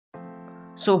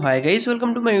So hi guys,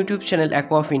 welcome to my YouTube channel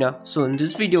Aquafina. So in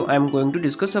this video I am going to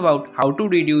discuss about how to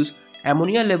reduce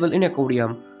ammonia level in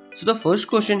aquarium. So the first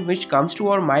question which comes to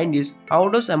our mind is, how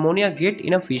does ammonia get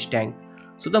in a fish tank?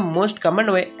 So the most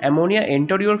common way ammonia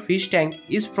enter your fish tank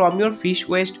is from your fish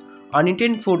waste,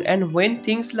 uneaten food, and when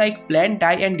things like plant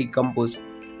die and decompose.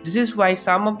 This is why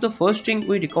some of the first thing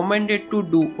we recommended to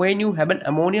do when you have an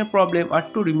ammonia problem are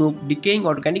to remove decaying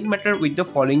organic matter with the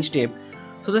following step.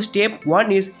 So the step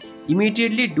 1 is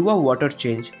immediately do a water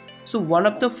change. So one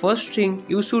of the first thing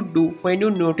you should do when you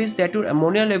notice that your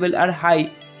ammonia level are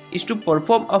high is to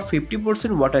perform a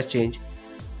 50% water change.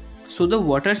 So the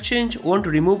water change won't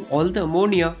remove all the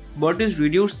ammonia but is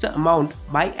reduce the amount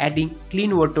by adding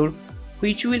clean water,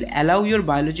 which will allow your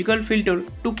biological filter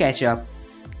to catch up.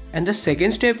 And the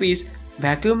second step is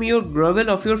vacuum your gravel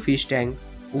of your fish tank.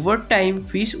 Over time,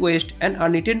 fish waste and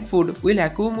uneaten food will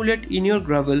accumulate in your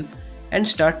gravel and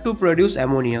start to produce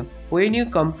ammonia. When you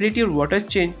complete your water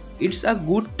change, it's a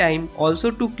good time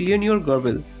also to clean your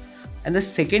gravel. And the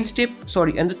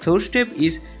third step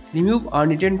is remove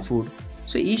uneaten food.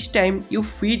 So each time you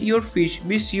feed your fish,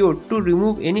 be sure to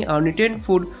remove any uneaten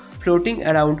food floating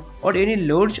around or any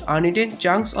large uneaten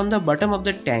chunks on the bottom of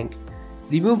the tank.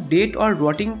 Remove dead or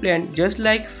rotting plant. Just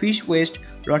like fish waste,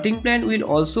 rotting plant will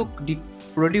also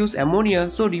produce ammonia,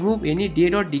 so remove any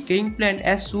dead or decaying plant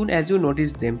as soon as you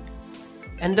notice them.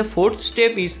 And the fourth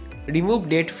step is remove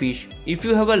dead fish. If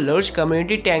you have a large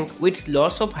community tank with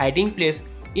lots of hiding place,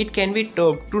 it can be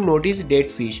tough to notice dead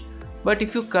fish. But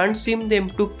if you can't see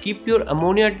them to keep your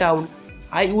ammonia down,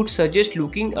 I would suggest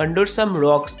looking under some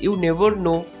rocks. You never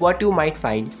know what you might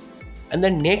find. And the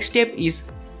next step is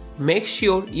make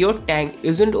sure your tank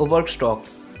isn't overstocked.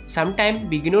 Sometimes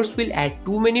beginners will add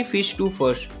too many fish too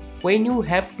fast. When you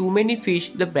have too many fish,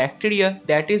 the bacteria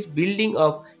that is building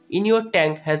up in your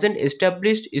tank hasn't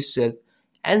established itself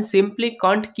and simply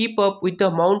can't keep up with the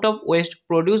amount of waste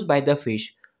produced by the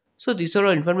fish. So these are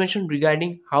all information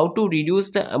regarding how to reduce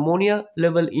the ammonia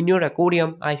level in your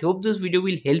aquarium. I hope this video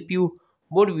will help you.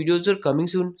 More videos are coming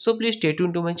soon, so please stay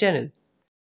tuned to my channel.